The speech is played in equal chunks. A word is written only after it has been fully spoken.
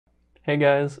Hey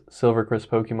guys, SilverChris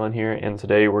Pokemon here, and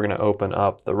today we're going to open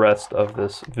up the rest of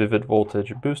this Vivid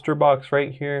Voltage booster box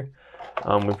right here.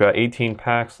 We've got 18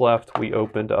 packs left. We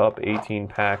opened up 18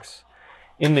 packs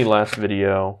in the last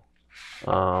video.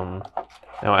 Now,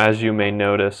 as you may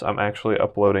notice, I'm actually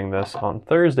uploading this on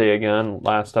Thursday again.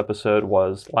 Last episode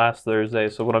was last Thursday,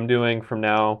 so what I'm doing from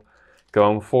now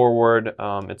going forward,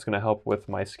 it's going to help with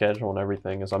my schedule and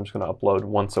everything, is I'm just going to upload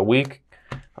once a week.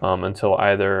 Until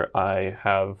either I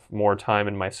have more time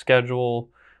in my schedule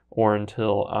or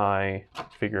until I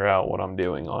figure out what I'm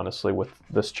doing, honestly, with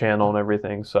this channel and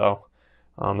everything. So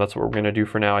that's what we're going to do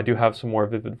for now. I do have some more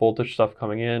Vivid Voltage stuff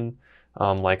coming in,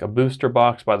 like a booster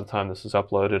box. By the time this is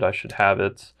uploaded, I should have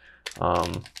it.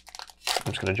 I'm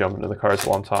just going to jump into the cards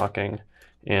while I'm talking.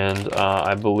 And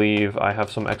I believe I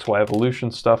have some XY Evolution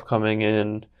stuff coming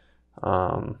in.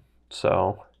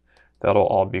 So that'll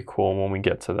all be cool when we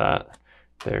get to that.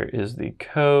 There is the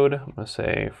code. I'm going to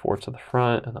say 4 to the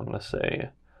front, and I'm going to say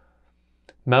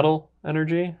metal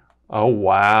energy. Oh,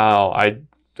 wow.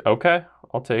 Okay,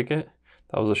 I'll take it.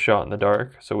 That was a shot in the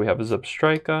dark. So we have a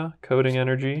Zebstrika, coding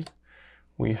energy.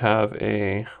 We have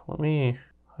a,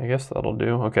 I guess that'll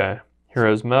do. Okay,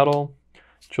 Heroes Metal,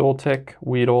 Joltik,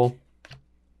 Weedle,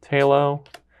 Talo,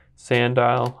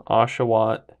 Sandile,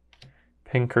 Oshawott,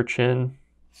 Pinkerchin,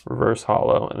 Reverse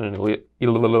Hollow, and an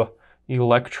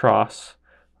Electros.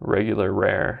 Regular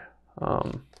rare.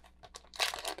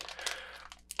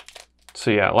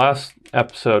 So yeah, last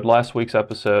week's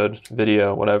episode,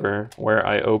 video, whatever, where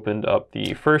I opened up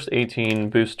the first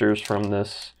 18 boosters from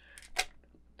this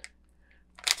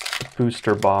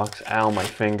booster box. Ow, my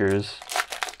fingers.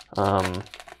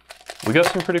 We got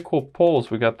some pretty cool pulls.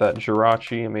 We got that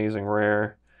Jirachi, amazing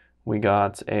rare. We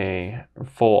got a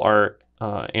full art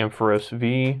Ampharos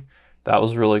V. That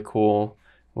was really cool.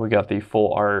 We got the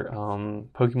full art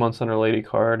Pokemon Center Lady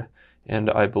card, and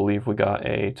I believe we got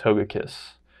a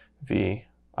Togekiss V.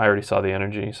 I already saw the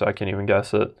energy, so I can't even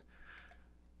guess it.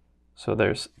 So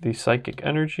there's the Psychic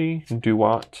Energy,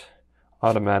 Duat,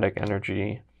 Automatic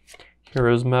Energy,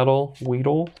 Heroes Metal,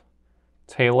 Weedle,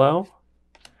 Talo,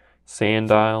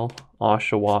 Sandile,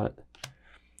 Oshawott,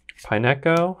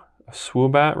 Pineco, a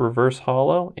Swoobat Reverse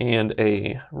Hollow, and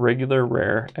a regular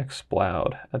rare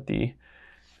Exploud at the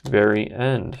very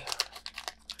end.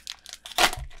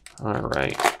 All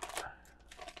right.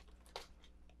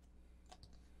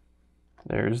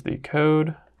 There's the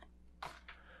code.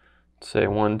 Say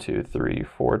 1, 2, 3,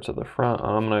 4 to the front.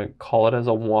 I'm gonna call it as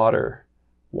a water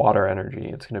energy.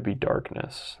 It's gonna be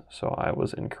darkness. So I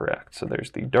was incorrect. So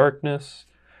there's the darkness.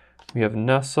 We have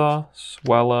Nessa,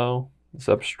 Swellow,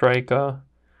 Zebstrika,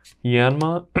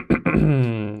 Yanma,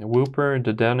 Wooper,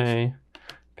 Dedenne,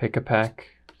 Pick-a-Peck,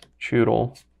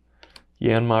 Choodle,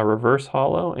 Yanma Reverse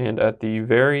Hollow, and at the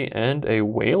very end, a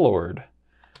Wailord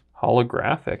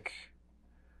holographic.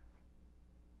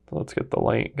 Let's get the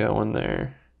light going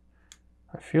there.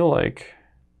 I feel like,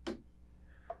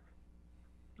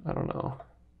 I don't know.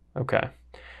 Okay,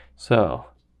 so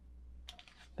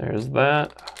there's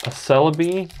that. A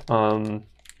Celebi,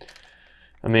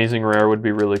 amazing rare would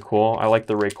be really cool. I like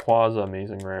the Rayquaza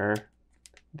amazing rare.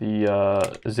 The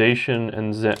Zacian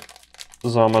and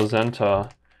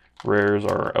Zamazenta rares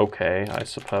are okay, I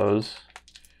suppose.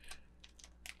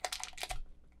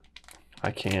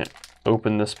 I can't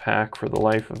open this pack for the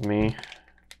life of me.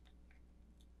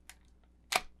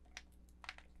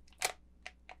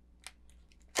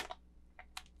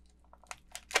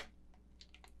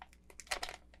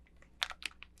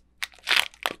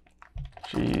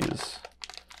 Jeez.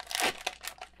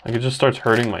 Like, it just starts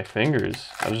hurting my fingers.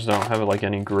 I just don't have like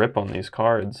any grip on these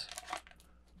cards.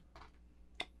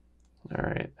 All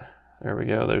right, there we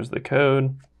go. There's the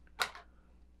code.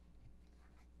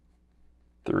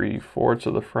 3, 4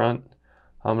 to the front.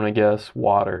 I'm gonna guess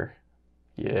water.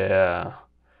 Yeah.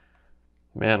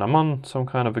 Man, I'm on some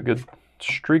kind of a good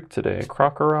streak today.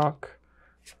 Krokorok,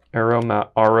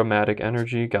 Aromatic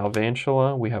Energy,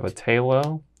 Galvantula. We have a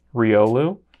Talo,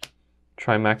 Riolu,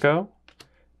 Trimeco,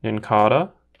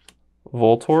 Nincada,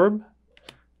 Voltorb,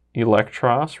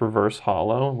 Electros Reverse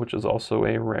Hollow, which is also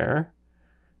a rare.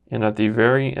 And at the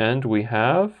very end, we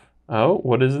have, oh,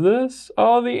 what is this?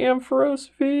 Oh, the Ampharos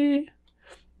V.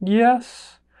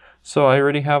 Yes. So I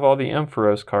already have all the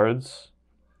Ampharos cards,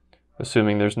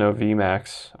 assuming there's no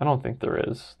VMAX. I don't think there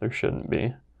is. There shouldn't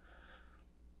be.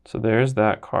 So there's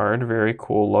that card. Very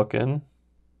cool looking.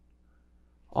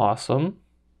 Awesome.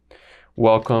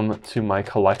 Welcome to my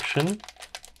collection.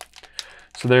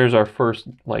 So there's our first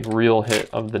like real hit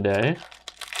of the day.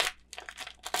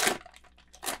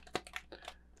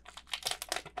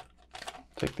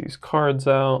 Take these cards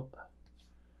out.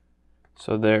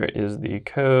 So there is the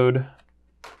code.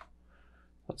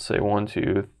 let's say 1,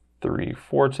 2, 3,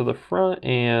 4 to the front,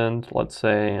 and let's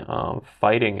say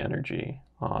fighting energy.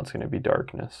 Oh, it's going to be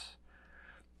darkness.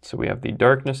 So we have the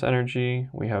darkness energy,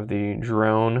 we have the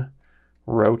drone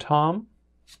Rotom,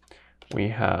 we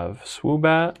have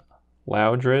Swoobat,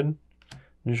 Loudred,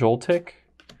 Joltik,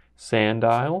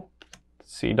 Sandile,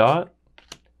 Seedot,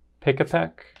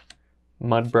 Pikapek,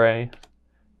 Mudbray,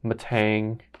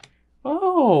 Matang.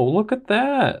 Oh, look at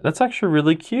that. That's actually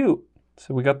really cute.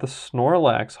 So we got the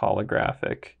Snorlax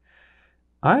holographic.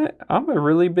 I'm a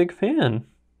really big fan.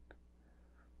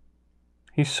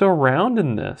 He's so round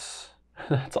in this.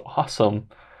 That's awesome.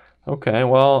 Okay,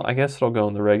 well, I guess it'll go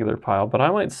in the regular pile, but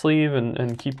I might sleeve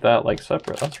and keep that like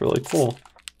separate. That's really cool.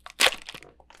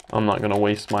 I'm not gonna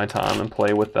waste my time and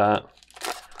play with that.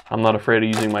 I'm not afraid of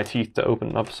using my teeth to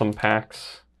open up some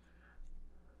packs.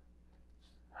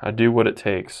 I do what it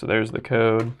takes. So there's the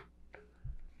code.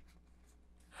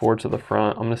 4 to the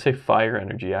front. I'm gonna say fire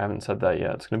energy. I haven't said that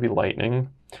yet. It's gonna be lightning.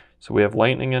 So we have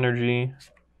lightning energy.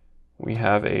 We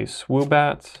have a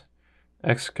Swoobat,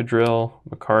 Excadrill,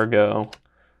 Macargo,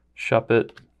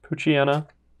 Shuppet, Poochyena,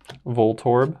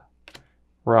 Voltorb,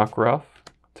 Rockruff,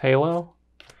 Talo,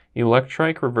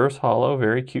 Electrike Reverse Holo,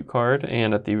 very cute card,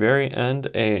 and at the very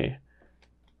end, a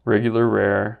regular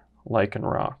rare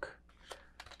Lycanroc.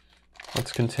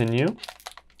 Let's continue.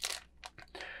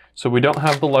 So we don't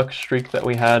have the luck streak that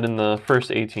we had in the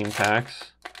first 18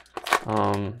 packs.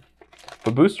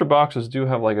 But booster boxes do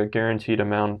have like a guaranteed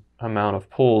amount of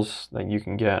pulls that you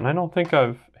can get, and I don't think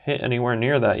I've hit anywhere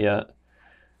near that yet.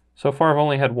 So far I've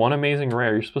only had one amazing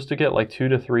rare. You're supposed to get like 2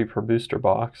 to 3 per booster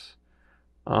box.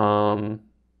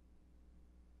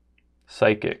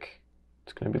 Psychic.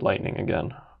 It's going to be lightning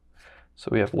again. So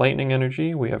we have lightning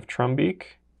energy, we have Trumbeak,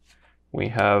 we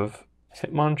have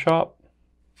Hitmontop,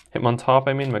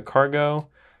 Macargo,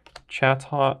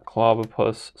 Chatot,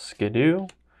 Clobopus, Skidoo,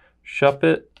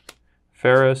 Shuppet,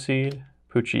 Ferroseed,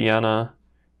 Poochyena,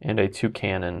 and a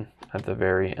Toucannon at the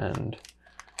very end.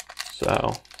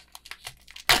 So,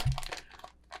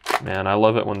 man, I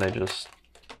love it when they just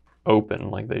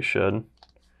open like they should.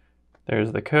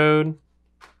 There's the code.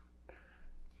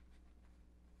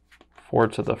 4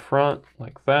 to the front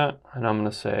like that, and I'm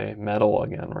gonna say metal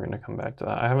again. We're gonna come back to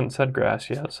that. I haven't said grass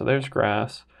yet, so there's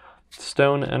grass.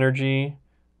 Stone energy,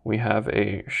 we have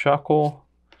a Shuckle,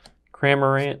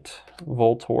 Cramorant,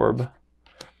 Voltorb,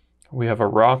 we have a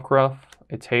Rockruff,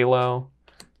 a Talo,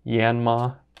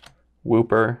 Yanma,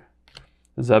 Wooper,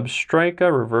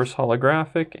 Zebstrika, reverse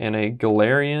holographic, and a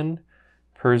Galarian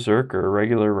Berserker,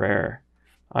 regular rare.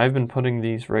 I've been putting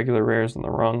these regular rares in the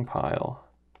wrong pile.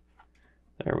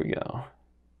 There we go.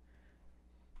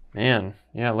 Man,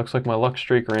 yeah, it looks like my luck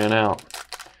streak ran out.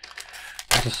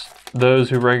 Just those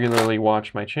who regularly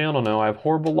watch my channel know I have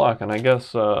horrible luck, and I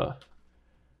guess that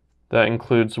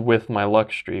includes with my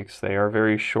luck streaks. They are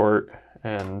very short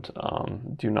and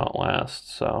do not last.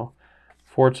 So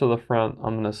 4 to the front,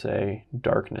 I'm going to say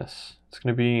darkness. It's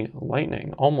going to be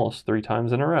lightning almost 3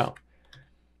 times in a row.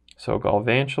 So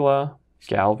Galvantula,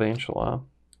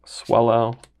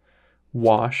 Swellow,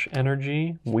 Wash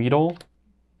Energy, Weedle,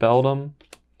 Beldum,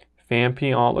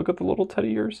 Phanpy. Oh, look at the little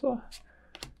Teddy Ursa.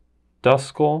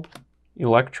 Duskull,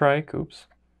 Electrike, oops.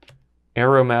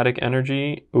 Aromatic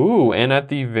Energy. Ooh, and at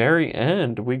the very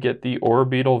end, we get the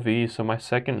Orbeetle V, so my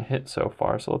second hit so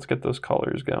far. So let's get those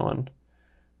colors going.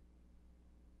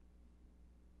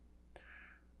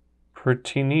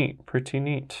 Pretty neat, pretty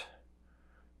neat.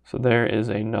 So there is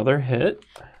another hit.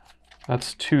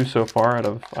 That's 2 so far out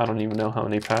of, I don't even know how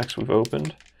many packs we've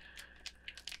opened.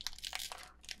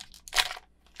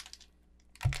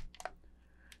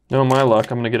 No, my luck,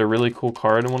 I'm going to get a really cool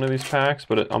card in one of these packs,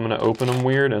 but I'm going to open them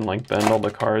weird and like bend all the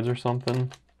cards or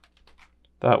something.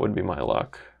 That would be my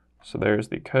luck. So there's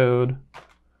the code.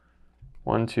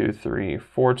 1, 2, 3,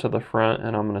 4 to the front,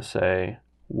 and I'm going to say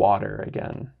water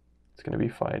again. It's going to be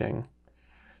fighting.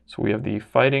 So we have the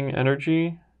fighting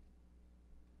energy.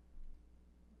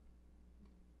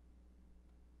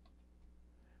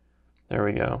 There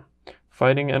we go.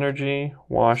 Fighting energy,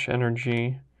 wash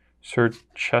energy, Sir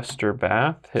Chester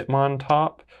Bath,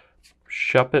 Hitmontop,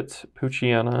 Shuppet,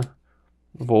 Poochyena,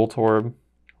 Voltorb,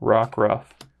 Rockruff,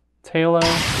 Talo.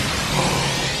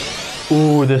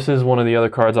 Ooh, this is one of the other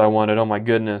cards I wanted. Oh my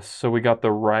goodness. So we got the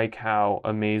Raikou,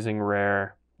 amazing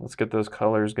rare. Let's get those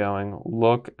colors going.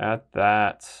 Look at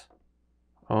that.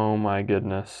 Oh my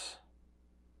goodness.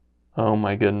 Oh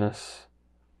my goodness.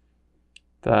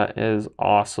 That is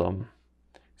awesome.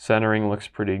 Centering looks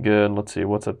pretty good. Let's see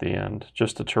what's at the end.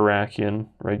 Just a Terrakion,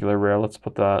 regular rare. Let's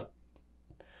put that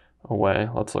away.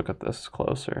 Let's look at this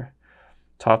closer.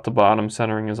 Top to bottom,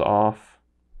 centering is off.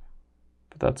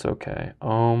 But that's okay.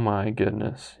 Oh my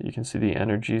goodness. You can see the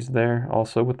energies there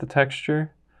also with the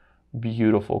texture.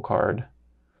 Beautiful card.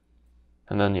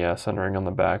 And then, yeah, centering on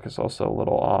the back is also a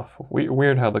little off.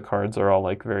 Weird how the cards are all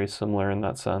like very similar in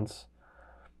that sense.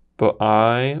 But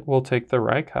I will take the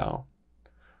Raikou.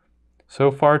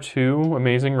 So far, 2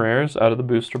 amazing rares out of the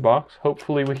booster box.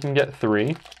 Hopefully we can get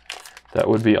 3. That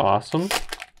would be awesome.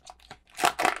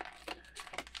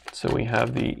 So we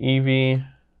have the Eevee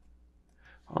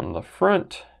on the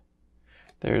front.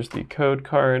 There's the code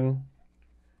card.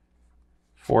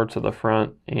 4 to the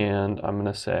front, and I'm going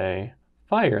to say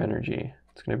Fire Energy.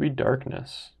 It's going to be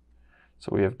Darkness.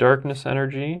 So we have Darkness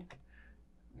Energy,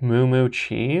 Moo Moo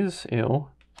Cheese, ew,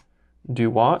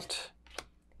 Duat,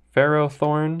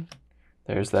 Ferrothorn,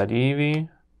 there's that Eevee,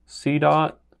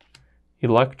 Seedot,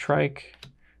 Electrike,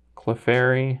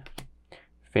 Clefairy,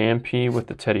 Vampy with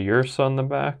the Teddiursa on the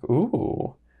back.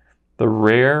 Ooh, the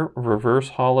rare Reverse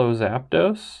Hollow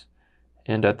Zapdos,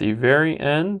 and at the very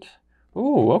end,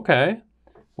 ooh, okay,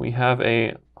 we have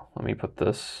a, let me put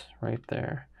this right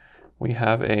there. We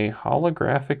have a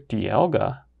holographic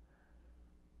Dialga.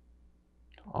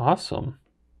 Awesome.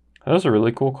 That was a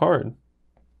really cool card.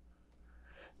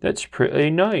 That's pretty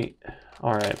neat.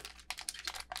 All right.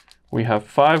 We have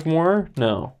 5 more?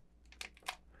 No.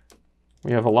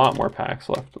 We have a lot more packs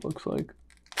left, it looks like.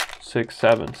 6,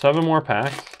 7. 7 more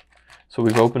packs. So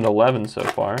we've opened 11 so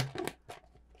far.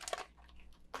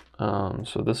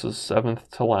 So this is 7th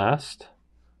to last.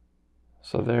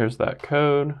 So there's that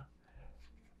code.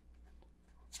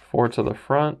 4 to the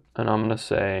front, and I'm going to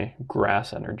say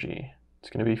Grass Energy. It's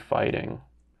going to be Fighting.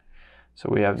 So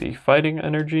we have the Fighting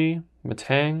Energy,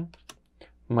 Metang,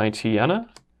 Mightyena,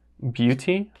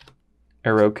 Beauty,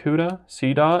 Aerocuda,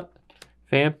 Seedot,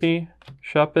 Vampy,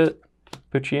 Shuppet,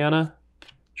 Poochyena,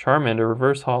 Charmander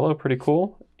Reverse Hollow, pretty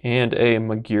cool, and a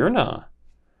Magearna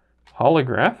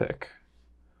holographic.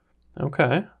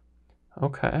 Okay,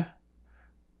 okay.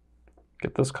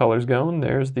 Get those colors going.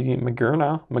 There's the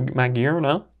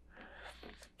Magearna.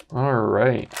 All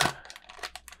right.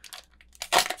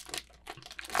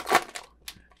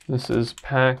 This is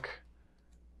pack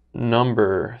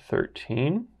number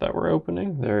 13 that we're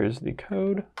opening. There's the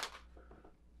code.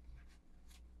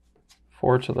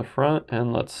 4 to the front,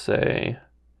 and let's say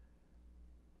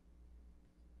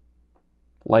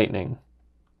Lightning.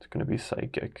 It's going to be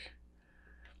Psychic.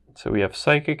 So we have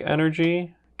Psychic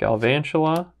Energy,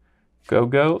 Galvantula,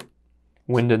 Go-Goat,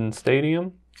 Winden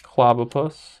Stadium,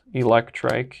 Clobopus,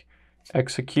 Electrike,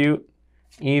 Execute,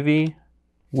 Eevee,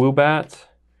 Woobat,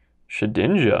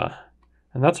 Shedinja,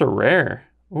 and that's a rare.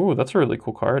 Ooh, that's a really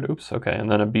cool card. Oops, okay,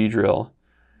 and then a Beedrill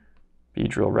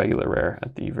regular rare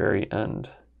at the very end.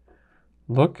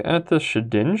 Look at the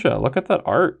Shedinja. Look at that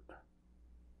art.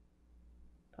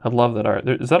 I love that art.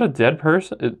 Is that a dead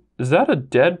person? Is that a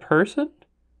dead person?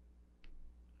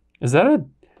 Is that a...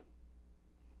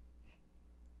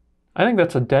 I think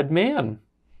that's a dead man.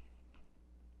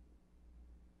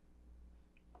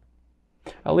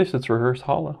 At least it's reverse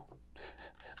hollow.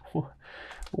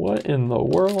 What in the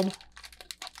world?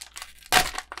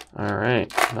 All right,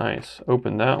 nice.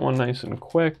 Open that one nice and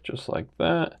quick, just like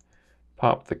that.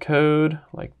 Pop the code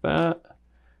like that.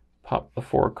 Pop the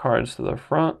 4 cards to the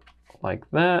front like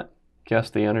that. Guess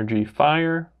the energy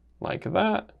fire like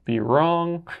that. Be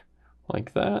wrong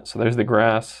like that. So there's the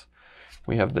grass.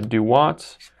 We have the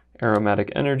Duwats,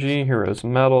 Aromatic Energy, Hero's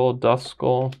Metal,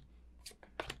 Duskull,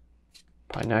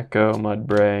 Pineco,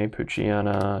 Mudbray,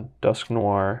 Poochyena,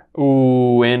 Dusknoir.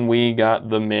 Ooh, and we got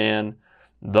the man,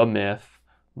 the myth,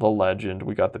 the legend.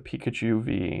 We got the Pikachu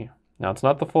V. Now, it's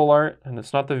not the full art, and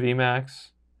it's not the VMAX,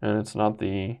 and it's not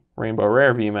the Rainbow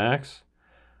Rare VMAX,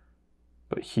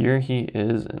 but here he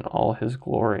is in all his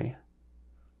glory.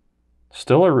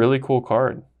 Still a really cool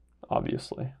card,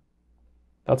 obviously.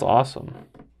 That's awesome.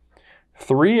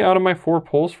 3 out of my 4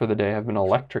 pulls for the day have been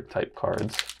electric type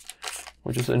cards,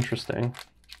 which is interesting.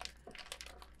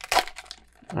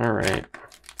 All right.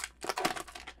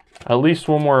 At least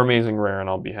 1 more amazing rare and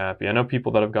I'll be happy. I know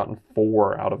people that have gotten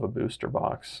 4 out of a booster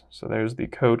box. So there's the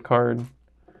code card.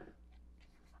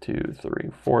 2, 3,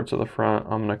 4 to the front.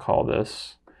 I'm going to call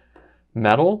this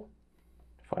Metal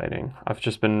Fighting. I've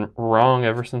just been wrong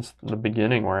ever since the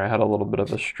beginning where I had a little bit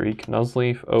of a streak.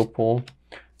 Nuzleaf, Opal,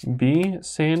 B,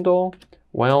 Sandal,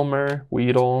 Whelmer,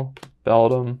 Weedle,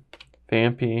 Beldum,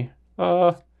 Vampy,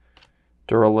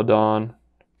 Duraludon,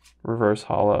 Reverse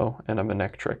Hollow, and a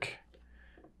Manectric.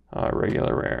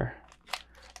 Regular rare.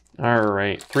 All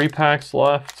right, 3 packs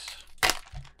left.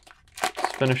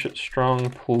 Let's finish it strong,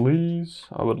 please.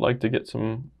 I would like to get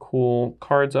some cool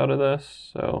cards out of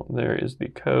this. So there is the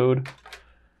code.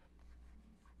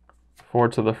 4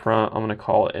 to the front, I'm going to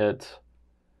call it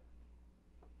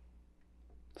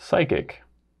Psychic.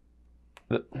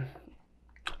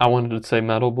 I wanted to say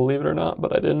metal, believe it or not,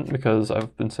 but I didn't because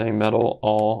I've been saying metal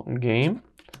all game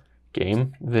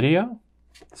video.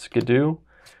 Skidoo,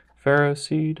 Pharaoh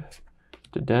Seed,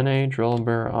 Dedenne,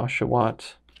 Drillbur,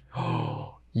 Oshawott.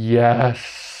 Oh,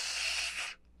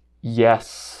 yes.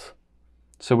 Yes.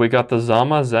 So we got the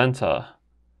Zamazenta.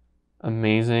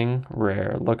 Amazing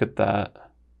rare. Look at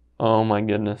that. Oh my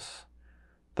goodness.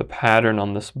 The pattern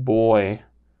on this boy.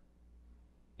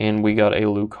 And we got a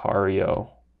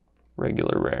Lucario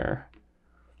regular rare.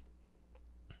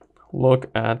 Look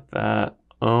at that.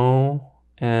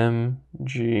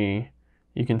 OMG.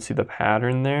 You can see the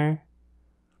pattern there.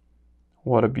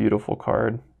 What a beautiful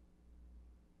card.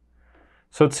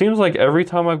 So it seems like every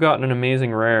time I've gotten an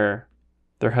amazing rare,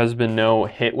 there has been no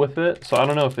hit with it. So I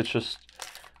don't know if it's just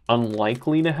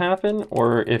unlikely to happen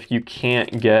or if you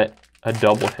can't get a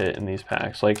double hit in these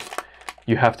packs. Like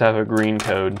you have to have a green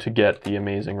code to get the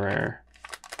amazing rare.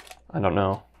 I don't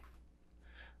know.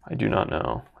 I do not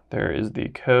know. There is the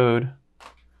code.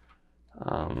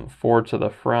 4 to the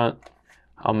front.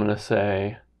 I'm going to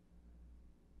say,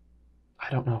 I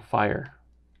don't know, fire,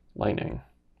 lightning.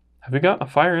 Have we got a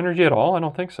fire energy at all? I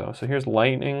don't think so. So here's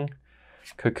lightning,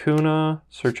 Kakuna,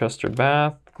 Sirchester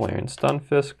Bath, Galarian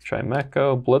Stunfisk,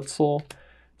 Chimecho, Blitzel,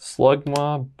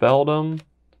 Slugma, Beldum,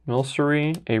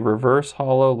 Milcery, a reverse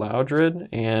hollow Loudred,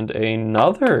 and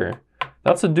another.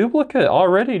 That's a duplicate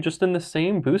already just in the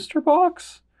same booster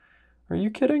box? Are you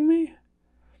kidding me?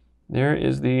 There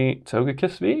is the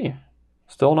Togekiss V.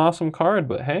 Still an awesome card,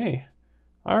 but hey,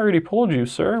 I already pulled you,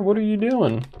 sir. What are you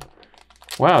doing?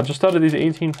 Wow, just out of these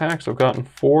 18 packs, I've gotten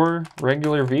 4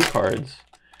 regular V cards.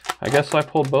 I guess I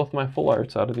pulled both my full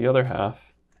arts out of the other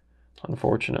half,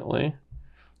 unfortunately.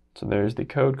 So there's the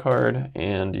code card,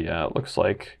 and yeah, it looks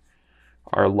like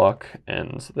our luck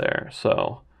ends there.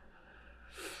 So,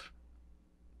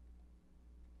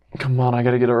 come on, I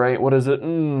gotta get it right. What is it?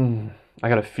 I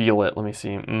gotta feel it. Let me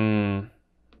see.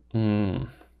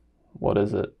 What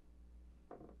is it?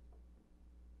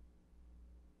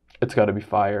 It's gotta be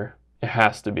fire. It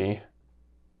has to be.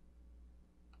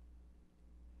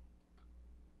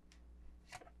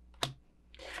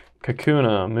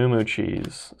 Kakuna, Moo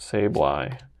Cheese,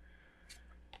 Sableye,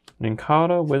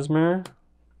 Nincada, Whismur,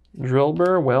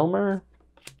 Drillbur, Whelmer,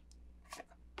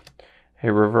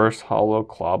 a reverse hollow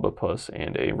Clobopus,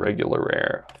 and a regular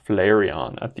rare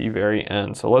Flareon at the very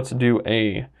end. So let's do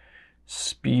a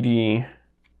speedy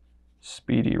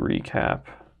recap.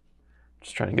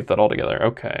 Just trying to get that all together.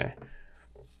 Okay.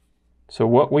 So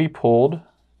what we pulled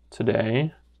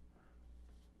today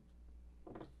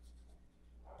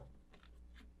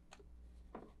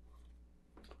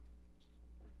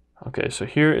Okay, so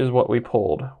here is what we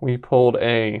pulled. We pulled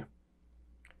a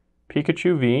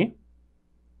Pikachu V,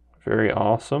 very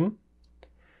awesome.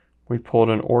 We pulled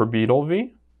an Orbeetle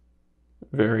V,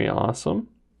 very awesome.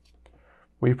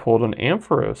 We pulled an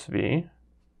Ampharos V,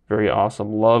 very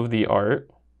awesome, love the art.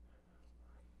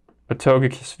 A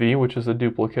Togekiss V, which is a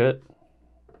duplicate.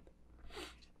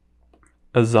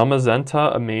 A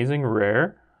Zamazenta Amazing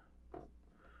Rare.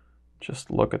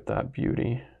 Just look at that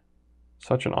beauty.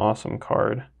 Such an awesome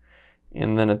card.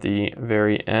 And then at the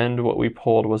very end, what we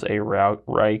pulled was a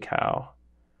Raikou.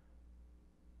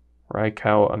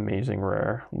 Raikou Amazing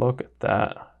Rare. Look at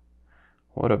that.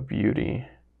 What a beauty.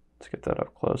 Let's get that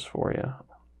up close for you.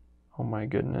 Oh my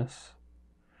goodness.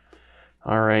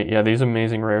 All right, yeah, these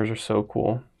amazing rares are so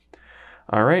cool.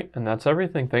 All right, and that's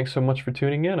everything. Thanks so much for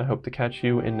tuning in. I hope to catch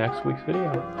you in next week's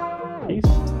video.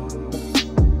 Peace.